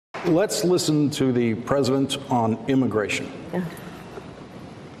Let's listen to the president on immigration. Yeah.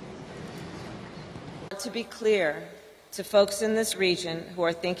 To be clear to folks in this region who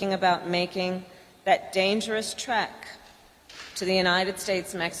are thinking about making that dangerous trek to the United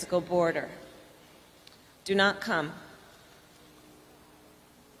States-Mexico border, do not come.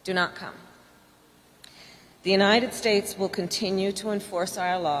 Do not come. The United States will continue to enforce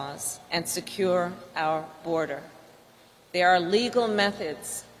our laws and secure our border. There are legal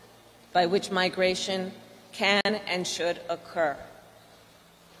methods by which migration can and should occur.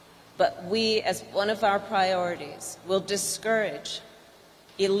 But we, as one of our priorities, will discourage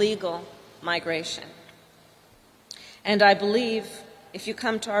illegal migration. And I believe if you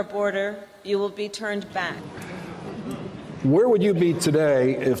come to our border, you will be turned back. Where would you be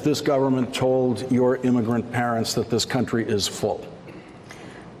today if this government told your immigrant parents that this country is full?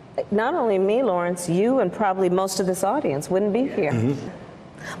 Not only me, Lawrence, you and probably most of this audience wouldn't be here. Mm-hmm.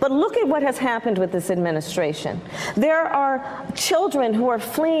 But look at what has happened with this administration. There are children who are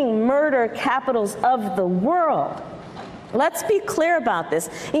fleeing murder capitals of the world. Let's be clear about this.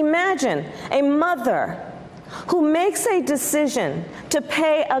 Imagine a mother who makes a decision to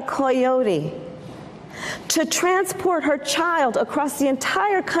pay a coyote to transport her child across the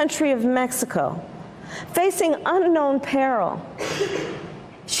entire country of Mexico, facing unknown peril.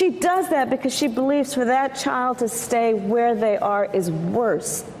 She does that because she believes for that child to stay where they are is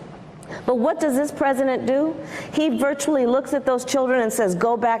worse. But what does this president do? He virtually looks at those children and says,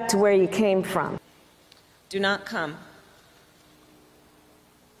 go back to where you came from. Do not come.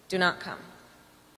 Do not come.